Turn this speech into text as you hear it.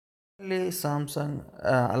Finally, Samsung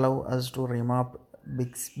allow us to remove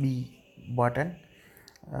Bixby button.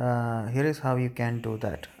 Here is how you can do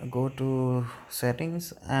that. Go to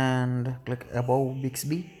settings and click above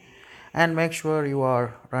Bixby and make sure you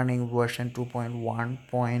are running version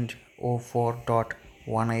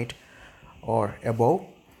 2.1.04.18 or above,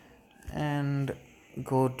 and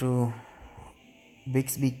go to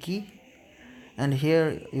Bixby key, and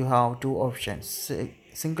here you have two options: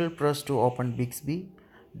 single press to open Bixby,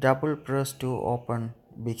 double press to open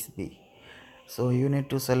Bixby. So you need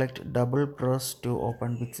to select double press to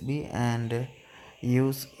open Bixby and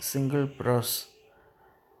use single press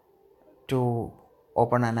to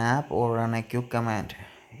open an app or run a quick command.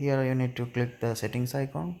 Here you need to click the settings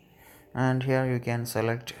icon, and here you can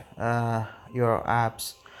select your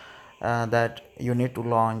apps that you need to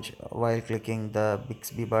launch while clicking the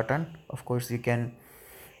Bixby button. Of course, you can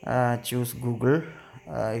choose Google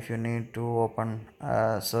if you need to open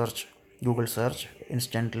search Google search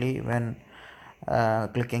instantly when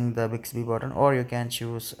clicking the Bixby button, or you can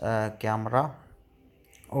choose camera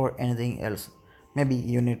or anything else. Maybe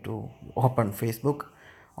you need to open Facebook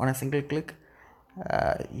on a single click.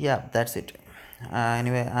 Yeah, that's it.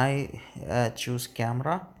 Anyway, I choose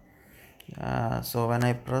camera. So when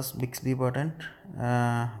I press Bixby button,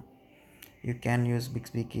 you can use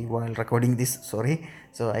Bixby key while recording this, sorry,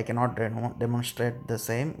 so I cannot demonstrate the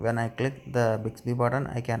same. When I click the Bixby button,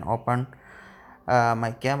 I can open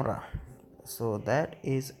my camera. So that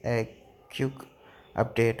is a quick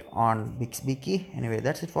update on Bixby key. Anyway,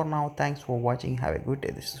 that's it for now. Thanks for watching. Have a good day.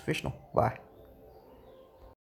 This is Vishnu. Bye.